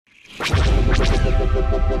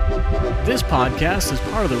This podcast is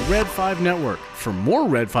part of the Red 5 Network. For more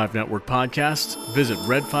Red 5 Network podcasts, visit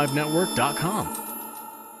red5network.com.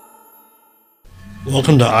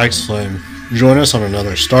 Welcome to Ike's Flame. Join us on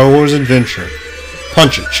another Star Wars adventure.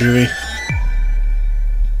 Punch it, Chewie.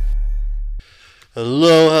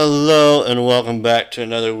 Hello, and welcome back to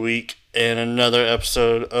another week and another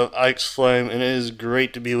episode of Ike's Flame. And it is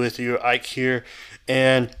great to be with you. Ike here,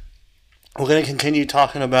 and we're going to continue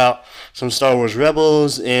talking about some Star Wars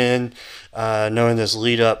Rebels and knowing this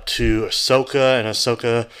lead up to Ahsoka and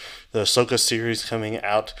the Ahsoka series coming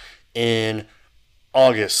out in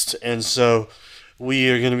August. And so we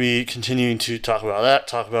are going to be continuing to talk about that,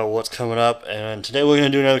 talk about what's coming up, and today we're going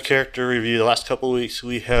to do another character review. The last couple of weeks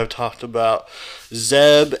we have talked about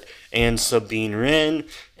Zeb and Sabine Wren,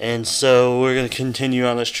 and so we're going to continue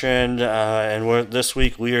on this trend, and this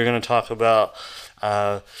week we are going to talk about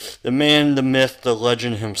the man, the myth, the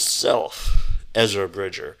legend himself, Ezra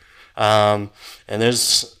Bridger. And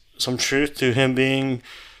there's some truth to him being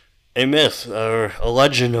a myth or a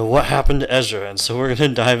legend of what happened to Ezra, and so we're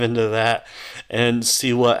going to dive into that and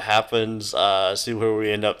see what happens, see where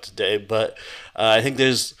we end up today. But I think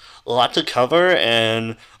there's a lot to cover,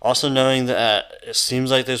 and also knowing that it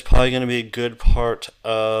seems like there's probably going to be a good part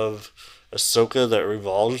of Ahsoka that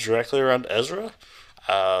revolves directly around Ezra.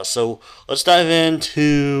 So let's dive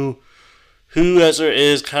into who Ezra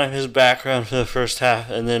is, kind of his background for the first half,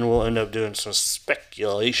 and then we'll end up doing some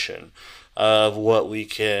speculation of what we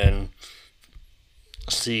can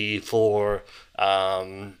see for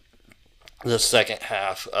the second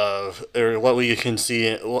half of, or what we can see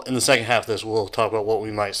in the second half of this. We'll talk about what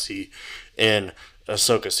we might see in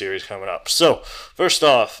Ahsoka series coming up. So, first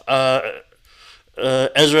off,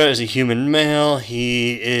 Ezra is a human male.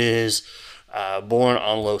 He is born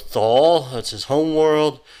on Lothal, that's his home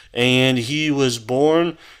world, and he was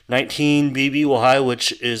born 19 BBY,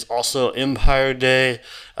 which is also Empire Day,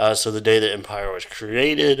 so the day that Empire was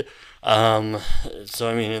created. So,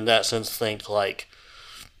 I mean, in that sense, think like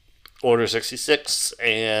Order 66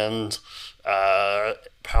 and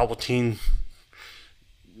Palpatine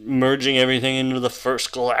merging everything into the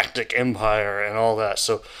first galactic empire and all that.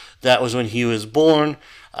 So that was when he was born.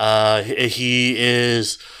 He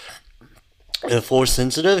is Force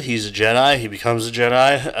sensitive. He's a Jedi. He becomes a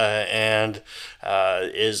Jedi and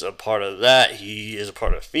is a part of that. He is a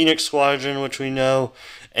part of Phoenix Squadron, which we know.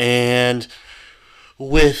 And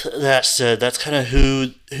with that said, that's kind of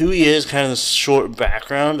who he is, kind of the short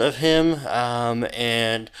background of him.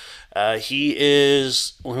 And he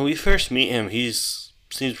is, when we first meet him, he's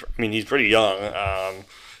pretty young.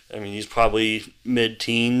 He's probably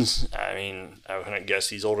mid-teens. I wouldn't guess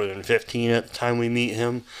he's older than 15 at the time we meet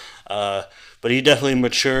him. But he definitely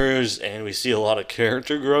matures, and we see a lot of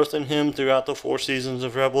character growth in him throughout the 4 seasons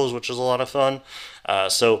of Rebels, which is a lot of fun.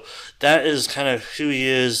 So that is kind of who he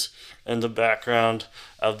is and the background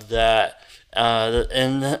of that.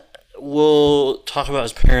 And we'll talk about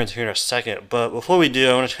his parents here in a second. But before we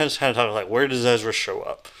do, I want to kind of talk about, like, where does Ezra show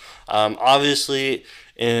up? Obviously,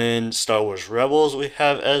 in Star Wars Rebels, we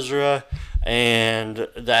have Ezra, and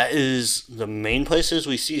that is the main places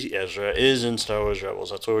we see Ezra is in Star Wars Rebels.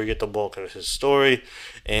 That's where we get the bulk of his story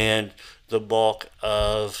and the bulk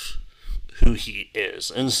of who he is.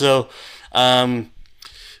 And so,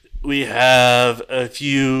 we have a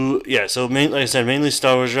few, so like I said, mainly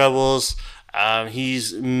Star Wars Rebels.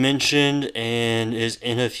 He's mentioned and is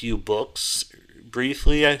in a few books,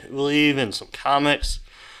 briefly, I believe, and some comics.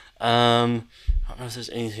 I don't know if there's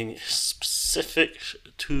anything specific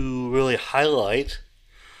to really highlight,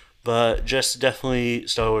 but just definitely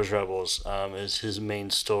Star Wars Rebels is his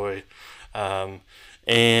main story.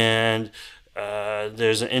 And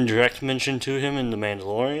there's an indirect mention to him in The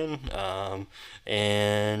Mandalorian.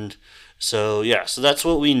 And so that's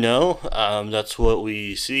what we know. That's what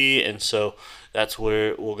we see, and so that's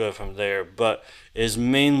where we'll go from there. But is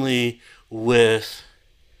mainly with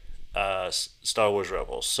Star Wars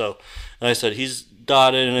Rebels. So, like I said, he's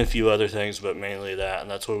dotted in a few other things, but mainly that, and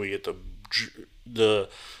that's where we get the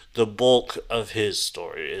bulk of his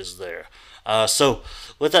story is there. So,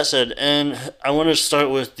 with that said, and I want to start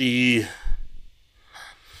with the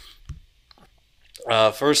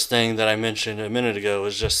first thing that I mentioned a minute ago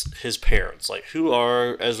was just his parents. Like, who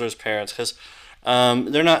are Ezra's parents? Because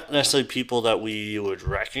they're not necessarily people that we would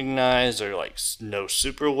recognize or like know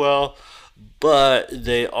super well, but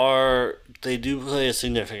they do play a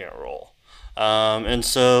significant role. And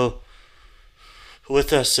so, with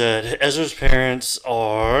that said, Ezra's parents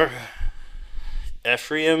are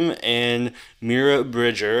Ephraim and Mira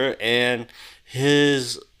Bridger, and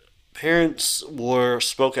his parents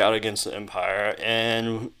spoke out against the Empire,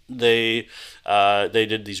 and they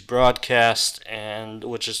did these broadcasts, and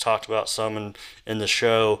which is talked about some in the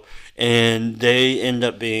show, and they end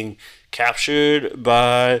up being captured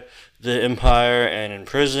by the Empire and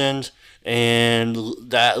imprisoned, and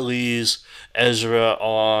that leaves Ezra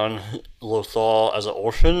on Lothal as an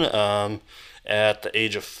orphan at the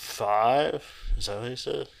age of 5. Is that what he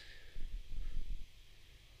said?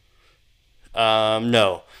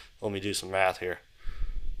 No. Let me do some math here.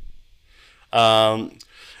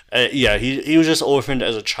 Yeah, he was just orphaned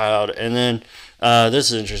as a child, and then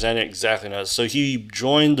this is interesting. I didn't exactly know. So he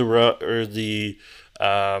joined the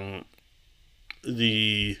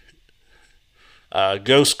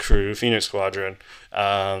Ghost Crew, Phoenix Squadron,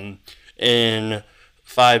 in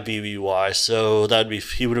 5 BBY. So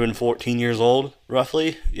he would have been 14 years old,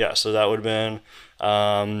 roughly. Yeah, so that would have been.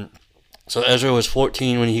 So Ezra was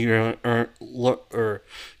 14 when he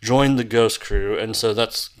joined the Ghost Crew, and so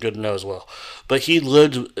that's good to know as well. But he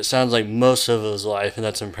lived, it sounds like, most of his life, and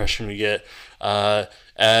that's the impression we get,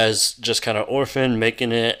 as just kind of orphan,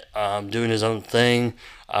 making it, doing his own thing.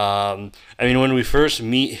 I mean, when we first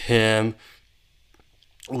meet him,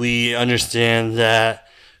 we understand that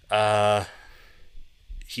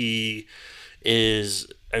he is,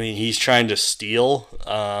 I mean, he's trying to steal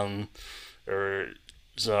or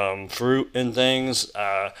some fruit and things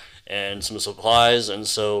and some supplies, and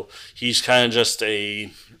so he's kind of just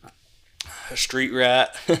a street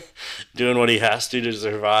rat doing what he has to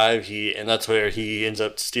survive. And that's where he ends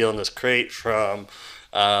up stealing this crate from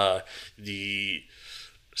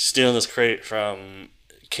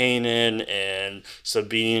Kanan and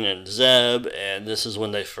Sabine and Zeb, and this is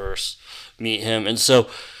when they first meet him. And so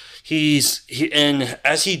and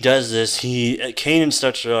as he does this, Kanan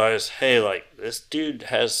starts to realize, hey, like, this dude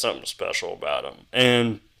has something special about him.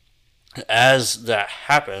 And as that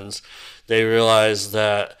happens, they realize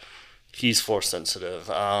that he's force sensitive.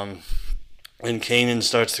 And Kanan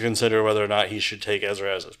starts to consider whether or not he should take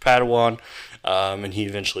Ezra as his Padawan, and he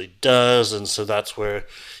eventually does. And so that's where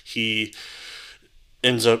he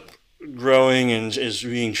ends up growing and is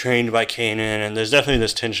being trained by Kanan. And there's definitely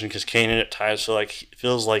this tension because Kanan at times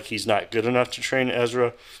feels like he's not good enough to train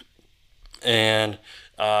Ezra, and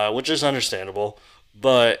which is understandable,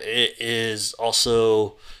 but it is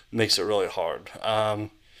also makes it really hard.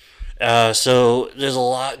 So there's a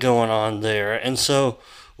lot going on there, and so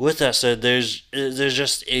with that said, there's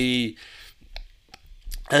just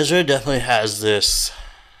Ezra definitely has this,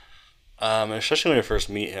 especially when you first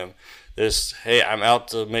meet him, this, hey, I'm out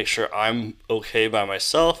to make sure I'm okay by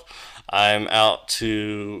myself. I'm out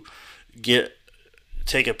to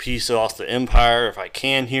take a piece off the Empire if I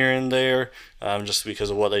can here and there, just because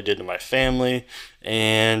of what they did to my family.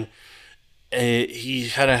 And he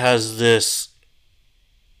kind of has this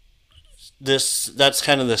that's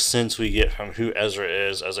kind of the sense we get from who Ezra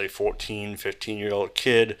is as a 14, 15-year-old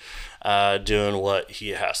kid doing what he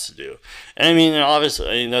has to do. And I mean,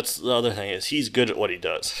 obviously, that's the other thing is he's good at what he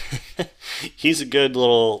does. He's a good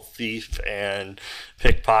little thief and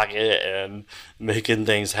pickpocket and making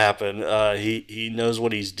things happen. He knows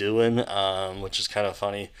what he's doing, which is kind of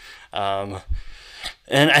funny. And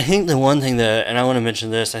I think the one thing and I want to mention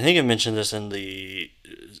this, I think I mentioned this in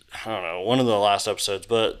one of the last episodes,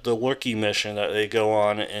 but the Wookiee mission that they go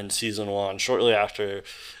on in Season 1, shortly after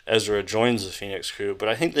Ezra joins the Phoenix Crew. But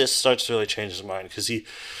I think this starts to really change his mind, because he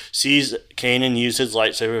sees Kanan use his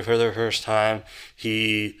lightsaber for the first time.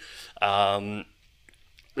 He then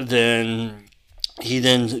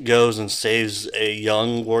goes and saves a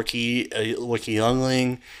Wookiee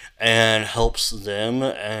youngling, and helps them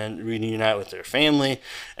and reunite with their family.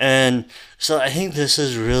 And so I think this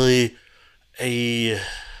is really a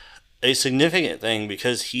significant thing,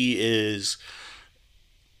 because he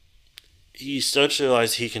starts to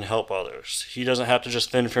realize he can help others. He doesn't have to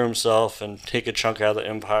just fend for himself and take a chunk out of the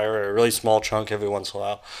Empire, or a really small chunk every once in a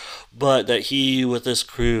while, but that he, with this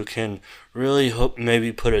crew, can really hope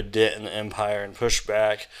maybe put a dent in the Empire and push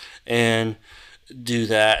back and do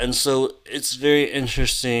that. And so it's very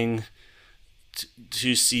interesting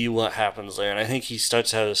to see what happens there. And I think he starts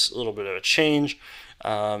to have this little bit of a change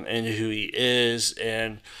in who he is.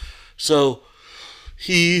 And so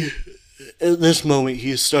at this moment,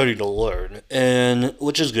 he's starting to learn, and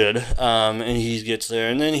which is good. And he gets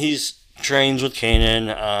there, and then he's trains with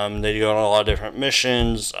Kanan. They go on a lot of different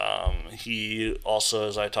missions. He also,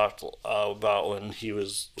 as I talked about when he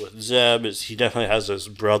was with Zeb, he definitely has this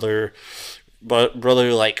brother-like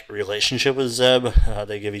relationship with Zeb.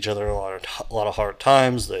 They give each other a lot of hard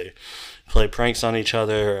times. They play pranks on each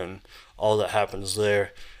other, and all that happens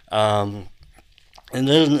there. And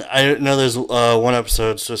then I know there's one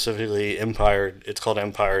episode specifically, Empire. It's called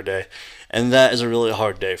Empire Day, and that is a really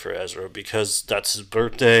hard day for Ezra because that's his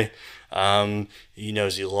birthday. He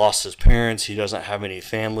knows he lost his parents. He doesn't have any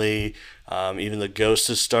family. Even the ghost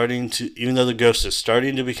is starting to. Even though the ghost is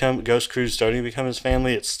starting to become Ghost Crew's starting to become his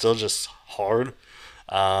family, it's still just hard.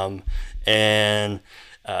 And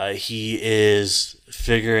he is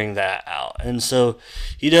figuring that out, and so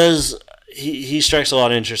he does. He strikes a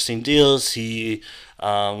lot of interesting deals. He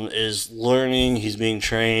is learning. He's being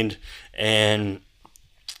trained, and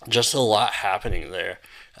just a lot happening there.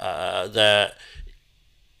 That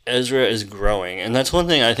Ezra is growing, and that's one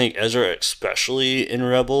thing I think Ezra, especially in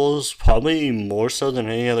Rebels, probably more so than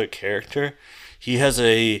any other character. He has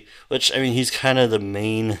which I mean, he's kind of the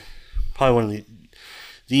main, probably one of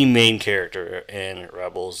the main character in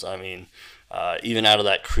Rebels. I mean, even out of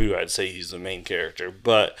that crew, I'd say he's the main character.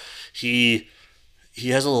 But he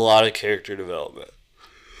has a lot of character development,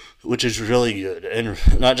 which is really good. And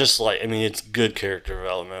not just I mean, it's good character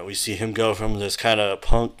development. We see him go from this kind of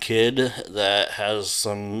punk kid that has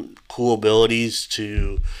some cool abilities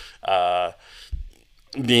to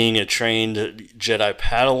being a trained Jedi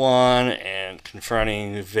Padawan and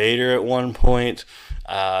confronting Vader at one point,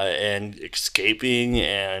 and escaping,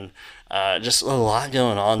 and just a lot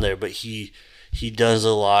going on there. But he does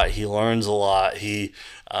a lot. He learns a lot. He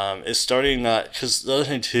is starting not, because the other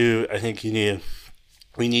thing too, I think we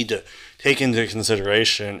need to take into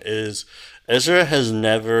consideration is Ezra has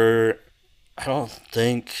never, I don't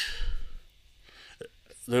think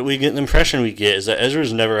that we get, the impression we get is that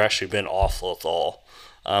Ezra's never actually been off Lothal.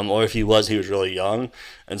 Or if he was really young.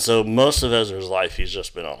 And so most of Ezra's life, he's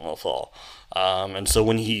just been on Lothal. And so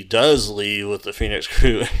when he does leave with the Phoenix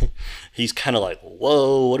crew, he's kind of like,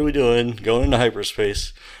 whoa, what are we doing? Going into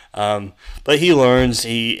hyperspace. But he learns,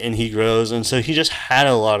 he grows, and so he just had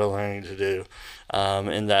a lot of learning to do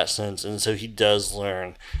in that sense. And so he does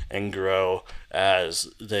learn and grow as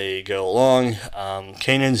they go along.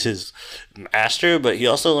 Kanan's his master, but he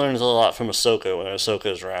also learns a lot from Ahsoka when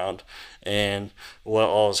Ahsoka's around, and what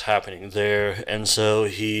all is happening there. And so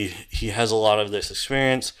he has a lot of this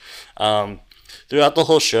experience. Throughout the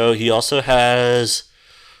whole show, he also has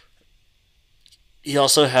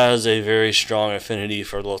a very strong affinity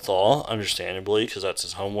for Lothal, understandably, because that's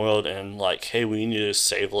his homeworld, and hey, we need to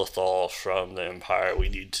save Lothal from the Empire. We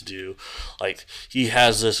need to do, he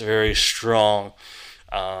has this very strong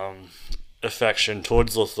affection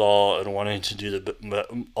towards Lothal and wanting to do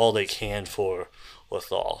all they can for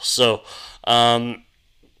Lothal. So,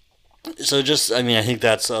 just, I mean, I think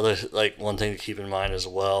that's one thing to keep in mind as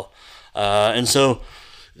well. And so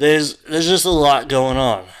there's just a lot going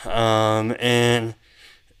on. And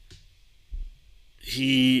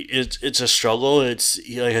it's a struggle. It's,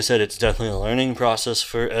 like I said, it's definitely a learning process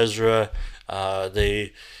for Ezra.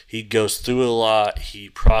 He goes through a lot. He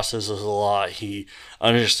processes a lot. He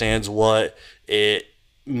understands what it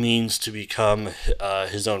means to become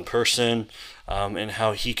his own person, and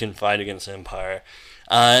how he can fight against the Empire.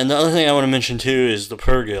 And the other thing I want to mention too is the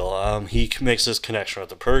Purrgil. He makes this connection with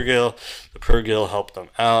the Purrgil. The Purrgil helped them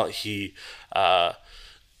out. He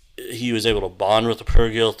was able to bond with the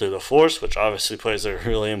Purrgil through the Force, which obviously plays a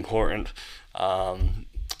really important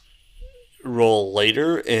role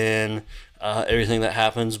later in everything that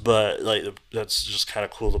happens. But that's just kind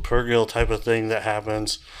of cool. The Purrgil type of thing that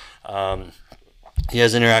happens. He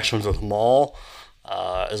has interactions with Maul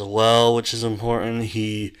as well, which is important.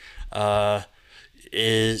 He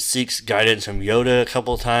seeks guidance from Yoda a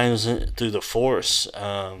couple of times through the Force,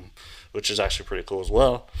 which is actually pretty cool as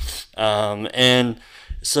well. And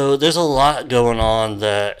so there's a lot going on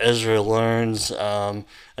that Ezra learns. And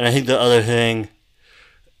I think the other thing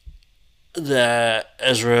that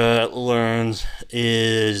Ezra learns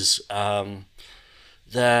is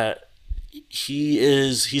that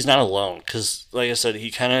he's not alone, because like I said, he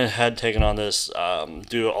kind of had taken on this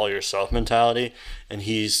do it all yourself mentality, and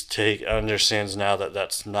understands now that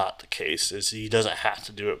that's not the case. He doesn't have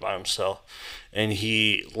to do it by himself, and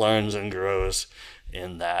he learns and grows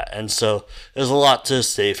in that. And so there's a lot to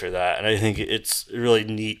say for that, and I think it's a really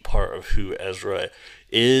neat part of who Ezra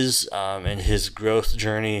is, and his growth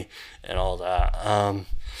journey and all that.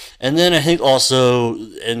 And then I think also,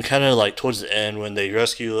 and kind of towards the end, when they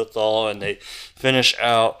rescue Lothal and they finish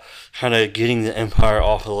out kind of getting the Empire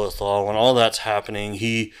off of Lothal, when all that's happening,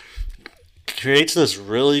 he creates this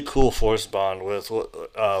really cool Force bond with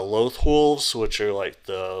Loth Wolves, which are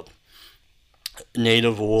the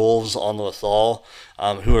native wolves on Lothal,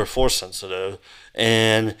 who are Force sensitive,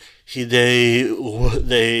 and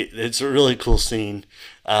it's a really cool scene,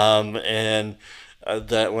 and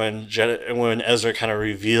that when Ezra kind of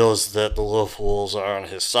reveals that the Wolves are on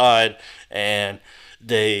his side and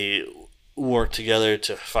they work together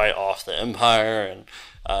to fight off the Empire, and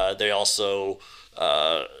they also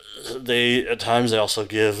they at times they also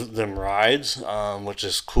give them rides, which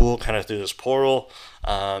is cool, kind of through this portal,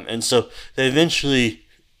 and so they eventually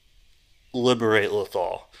liberate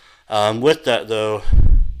Lothal. With that, though,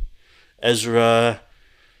 Ezra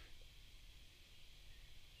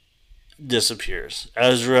disappears.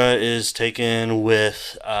 Ezra is taken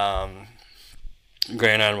with Grand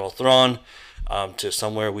Admiral Thrawn to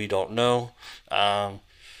somewhere we don't know.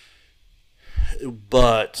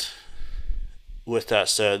 But with that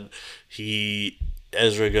said,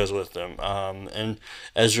 Ezra goes with them, and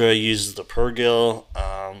Ezra uses the Purgil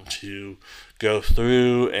to go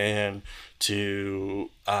through and to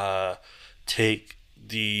take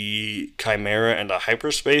the Chimera into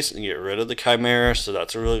hyperspace and get rid of the Chimera. So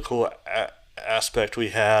that's a really cool aspect we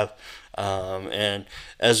have. And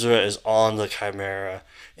Ezra is on the Chimera,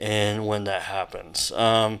 and when that happens,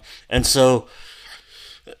 and so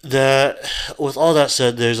that with all that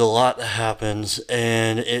said, there's a lot that happens,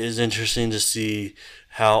 and it is interesting to see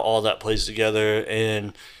how all that plays together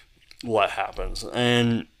and what happens.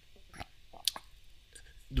 And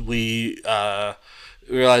we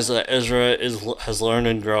realize that Ezra has learned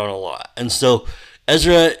and grown a lot, and so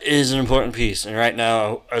Ezra is an important piece. And right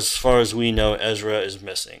now, as far as we know, Ezra is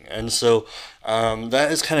missing, and so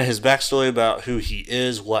that is kind of his backstory about who he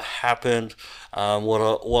is, what happened, what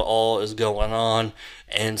all is going on.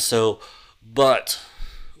 And so, but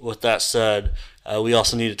with that said, we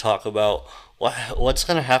also need to talk about what's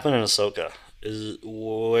going to happen in Ahsoka.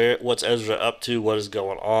 What's Ezra up to? What is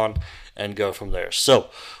going on? And go from there. So,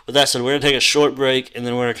 with that said, we're going to take a short break, and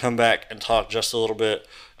then we're going to come back and talk just a little bit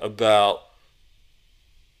about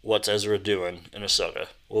what's Ezra doing in Ahsoka.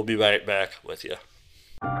 We'll be right back with you.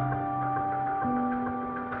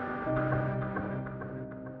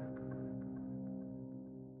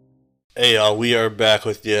 Hey y'all, we are back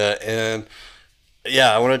with you, and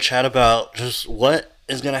I want to chat about just what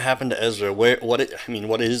is going to happen to Ezra.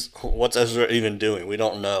 What's Ezra even doing? We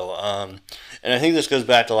don't know. And I think this goes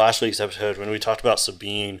back to last week's episode when we talked about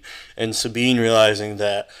Sabine, and Sabine realizing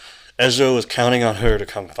that Ezra was counting on her to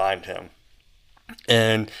come find him,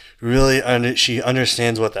 and really she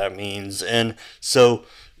understands what that means, and so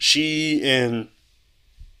she and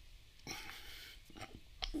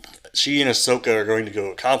Ahsoka are going to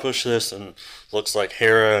go accomplish this, and looks like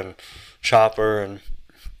Hera and Chopper and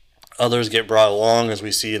others get brought along, as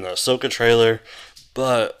we see in the Ahsoka trailer.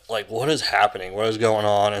 But, what is happening? What is going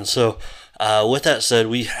on? And so, with that said,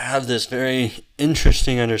 we have this very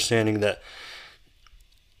interesting understanding that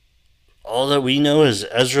all that we know is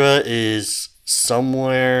Ezra is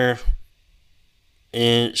somewhere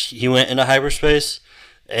he went into hyperspace,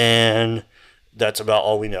 and that's about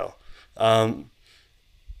all we know.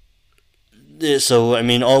 So,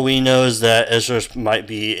 all we know is that Ezra might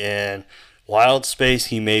be in wild space.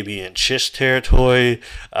 He may be in Chiss territory.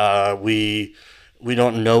 We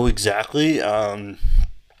don't know exactly.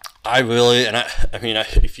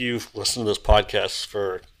 If you've listened to this podcast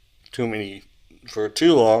for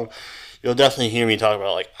too long, you'll definitely hear me talk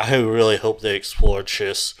about, I really hope they explore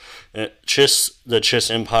the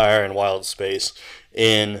Chiss Empire and wild space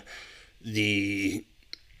in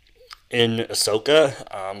Ahsoka.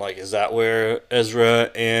 Is that where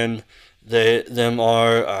Ezra and them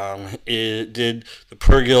are? Did the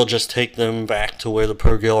Purgil just take them back to where the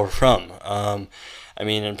Purgil are from?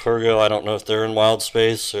 In Purgil, I don't know if they're in wild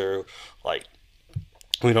space, or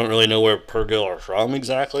we don't really know where Purgil are from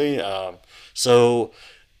exactly. So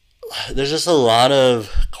there's just a lot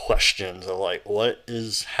of questions of what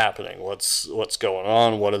is happening, what's going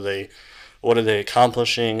on, what are they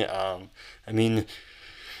accomplishing?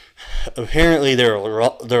 Apparently they're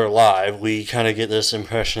alive. We kind of get this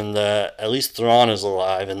impression that at least Thrawn is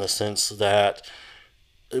alive, in the sense that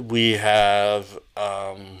we have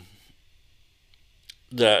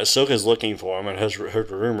that Ahsoka is looking for him and has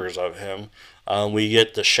heard rumors of him. We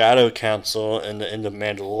get the Shadow Council in the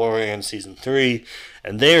Mandalorian season 3,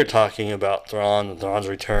 and they are talking about Thrawn and Thrawn's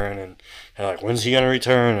return, and when's he gonna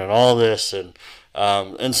return, and all this, and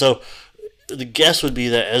so the guess would be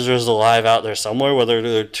that Ezra's alive out there somewhere. Whether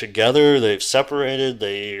they're together, they've separated.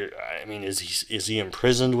 Is he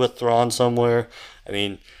imprisoned with Thrawn somewhere?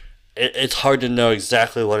 It's hard to know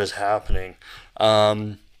exactly what is happening.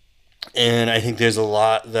 And I think there's a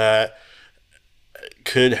lot that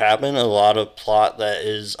could happen, a lot of plot that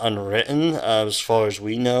is unwritten, as far as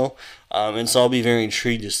we know. And so I'll be very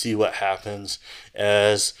intrigued to see what happens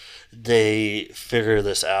as they figure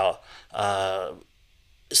this out.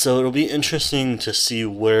 So it'll be interesting to see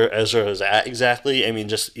where Ezra is at exactly. I mean,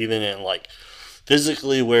 just even in like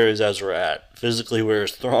physically, where is Ezra at? Physically, where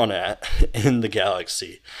is Thrawn at in the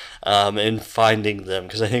galaxy? And finding them,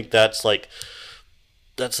 because I think that's the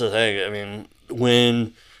thing. I mean,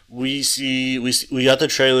 when we got the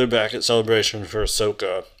trailer back at Celebration for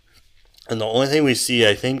Ahsoka, and the only thing we see,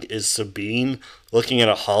 I think, is Sabine looking at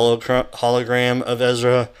a hologram of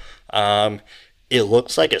Ezra. It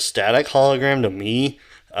looks like a static hologram to me,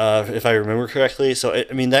 if I remember correctly. So,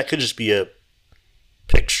 I mean, that could just be a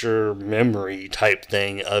picture memory type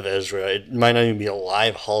thing of Ezra. It might not even be a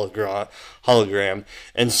live hologram.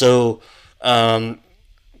 And so, I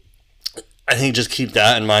think just keep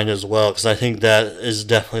that in mind as well, because I think that is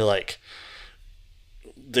definitely like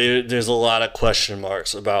there's a lot of question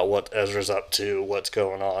marks about what Ezra's up to, what's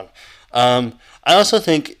going on. I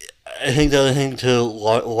think the other thing to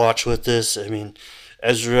watch with this, I mean,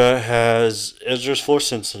 Ezra's force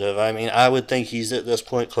sensitive. I mean, I would think he's at this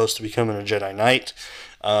point close to becoming a Jedi Knight,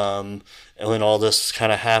 and when all this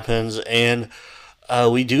kind of happens, and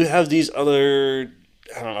we do have these other,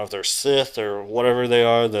 I don't know if they're Sith or whatever they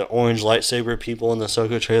are, the orange lightsaber people in the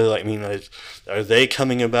Ahsoka trailer. Like, I mean, are they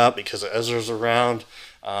coming about because Ezra's around?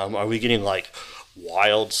 Are we getting like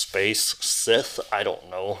wild space Sith? I don't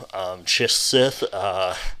know. Chiss Sith.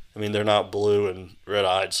 I mean, they're not blue and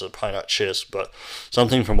red-eyed, so probably not Chiss, but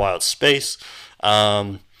something from wild space.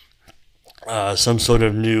 Some sort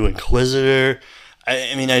of new Inquisitor.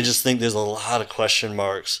 I mean, I just think there's a lot of question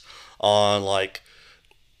marks on like,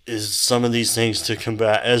 is some of these things to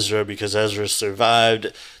combat Ezra because Ezra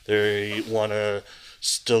survived. They want to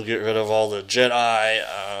still get rid of all the Jedi.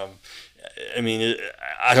 I mean,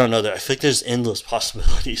 I don't know. I think there's endless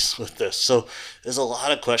possibilities with this. So there's a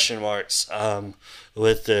lot of question marks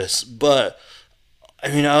with this. But, I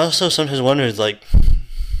mean, I also sometimes wonder, like,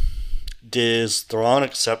 does Thrawn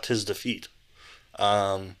accept his defeat?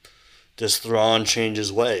 Does Thrawn change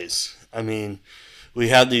his ways? I mean, we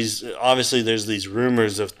have these, obviously there's these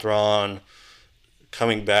rumors of Thrawn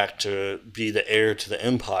coming back to be the heir to the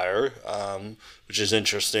Empire, which is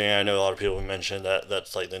interesting. I know a lot of people mentioned that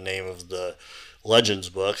that's like the name of the Legends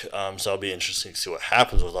book, so it'll be interesting to see what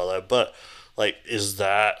happens with all that. But, like, is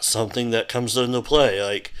that something that comes into play?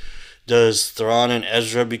 Like, does Thrawn and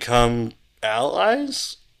Ezra become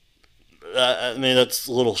allies? I mean, that's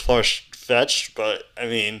a little far-fetched, but, I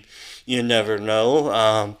mean, you never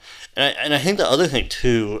know. And I think the other thing,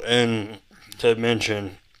 too, and to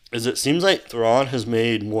mention, is it seems like Thrawn has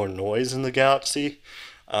made more noise in the galaxy.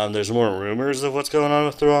 There's more rumors of what's going on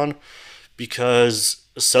with Thrawn, because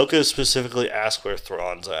Ahsoka specifically asked where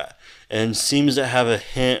Thrawn's at, and seems to have a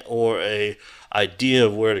hint or a idea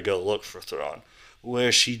of where to go look for Thrawn.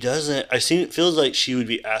 Where she doesn't, it feels like she would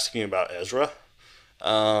be asking about Ezra.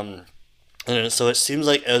 And so it seems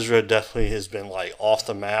like Ezra definitely has been like off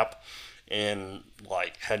the map and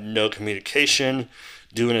like had no communication,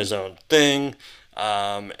 doing his own thing.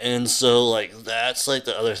 And so like that's like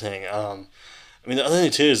the other thing. I mean, the other thing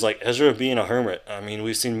too is like Ezra being a hermit. I mean,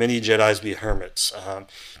 we've seen many Jedis be hermits.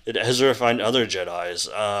 Did Ezra find other Jedis?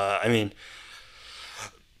 I mean,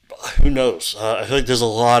 who knows? I feel like there's a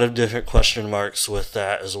lot of different question marks with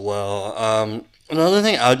that as well. Another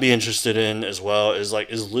thing I'd be interested in as well is like,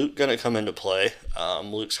 is Luke gonna come into play?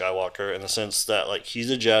 Luke Skywalker, in the sense that like he's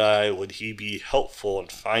a Jedi. Would he be helpful in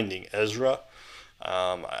finding Ezra?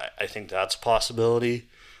 I think that's a possibility.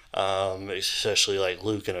 Especially like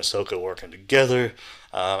Luke and Ahsoka working together.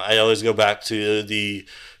 I always go back to the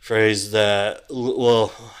phrase that,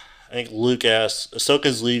 well, I think Luke asked,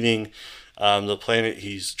 Ahsoka's leaving the planet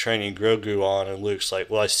he's training Grogu on, and Luke's like,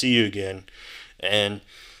 well, I see you again. And,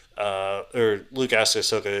 or Luke asks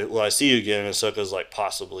Ahsoka, well, I see you again, and Ahsoka's like,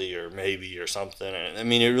 possibly, or maybe, or something. And I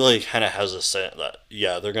mean, it really kind of has a sense that,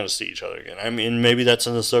 yeah, they're going to see each other again. I mean, maybe that's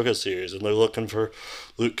in the Ahsoka series, and they're looking for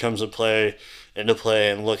Luke into play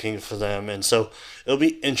and looking for them. And so it'll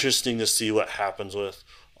be interesting to see what happens with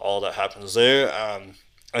all that happens there.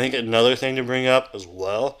 I think another thing to bring up as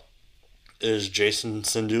well is Jason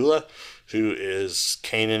Syndulla, who is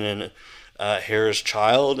Kanan and Hera's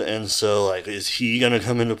child. And so, like, is he going to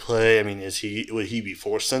come into play? I mean, would he be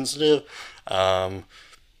force sensitive? Who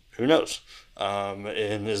knows?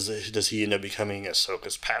 And does he end up becoming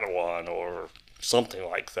Ahsoka's Padawan or something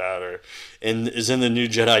like that, or is in the new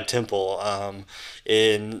Jedi Temple,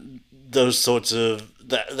 in those sorts of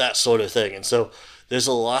that sort of thing. And so there's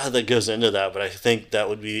a lot that goes into that, but I think that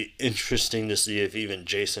would be interesting to see if even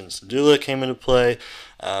Jason Syndulla came into play.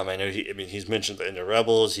 I know he's mentioned in the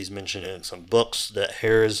Rebels, he's mentioned in some books that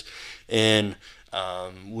Hera's in.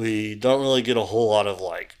 We don't really get a whole lot of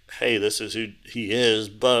like hey, this is who he is,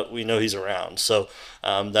 but we know he's around. So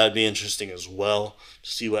that would be interesting as well to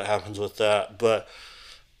see what happens with that. But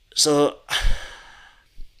so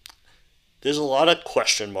there's a lot of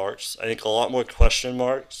question marks. I think a lot more question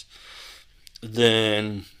marks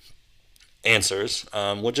than answers,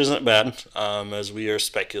 which isn't bad, as we are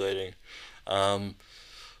speculating.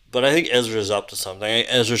 But I think Ezra's up to something. I think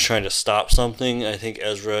Ezra's trying to stop something. I think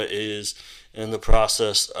Ezra is in the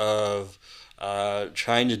process of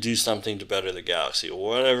trying to do something to better the galaxy.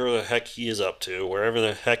 Whatever the heck he is up to, wherever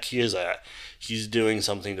the heck he is at, he's doing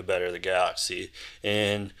something to better the galaxy.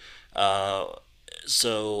 And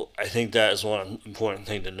so I think that is one important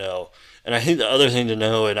thing to know. And I think the other thing to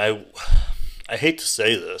know, and I hate to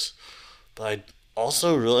say this, but I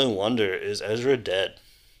also really wonder, is Ezra dead?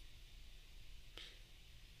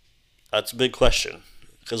 That's a big question.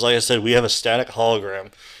 Because like I said, we have a static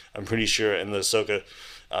hologram, I'm pretty sure, in the Ahsoka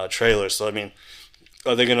trailer. So, I mean,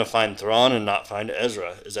 are they going to find Thrawn and not find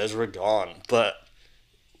Ezra? Is Ezra gone? But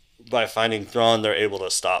by finding Thrawn, they're able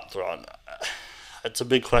to stop Thrawn. That's a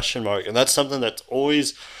big question mark. And that's something that's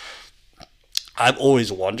I've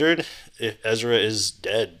always wondered if Ezra is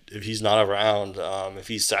dead, if he's not around, if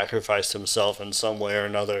he sacrificed himself in some way or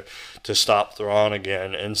another to stop Thrawn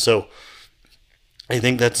again. And so I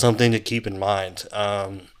think that's something to keep in mind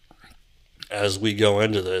as we go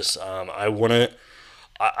into this.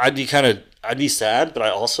 I'd be sad, but I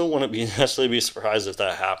also wouldn't be necessarily be surprised if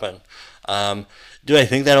that happened. Do I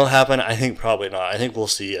think that'll happen? I think probably not. I think we'll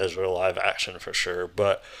see Ezra live action for sure,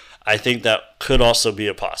 but I think that could also be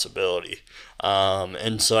a possibility.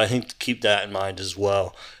 And so I think to keep that in mind as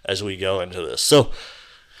well as we go into this. So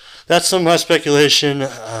that's some of my speculation.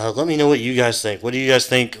 Let me know what you guys think. What do you guys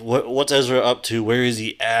think? What's Ezra up to? Where is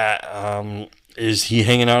he at? Is he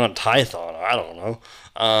hanging out on Tython? I don't know.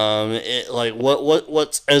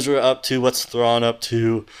 What's Ezra up to? What's Thrawn up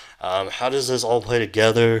to? How does this all play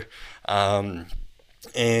together?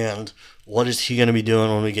 And what is he going to be doing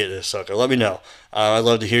when we get to Ahsoka? Let me know. I'd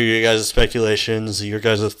love to hear your guys' speculations, your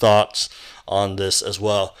guys' thoughts on this as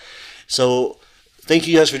well. So thank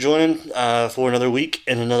you guys for joining for another week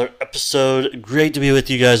and another episode. Great to be with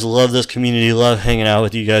you guys. Love this community. Love hanging out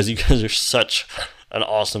with you guys. You guys are such an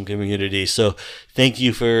awesome community. So thank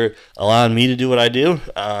you for allowing me to do what I do,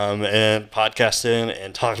 and podcasting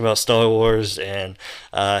and talking about Star Wars and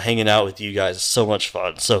hanging out with you guys. It's so much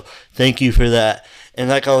fun. So thank you for that. And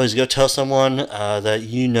like always, go tell someone that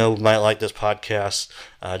you know might like this podcast.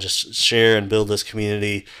 Just share and build this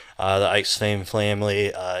community, the Ike's Fame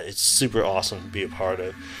family. It's super awesome to be a part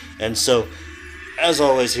of. And so, as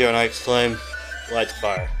always here on Ike's Flame, light the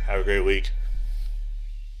fire. Have a great week.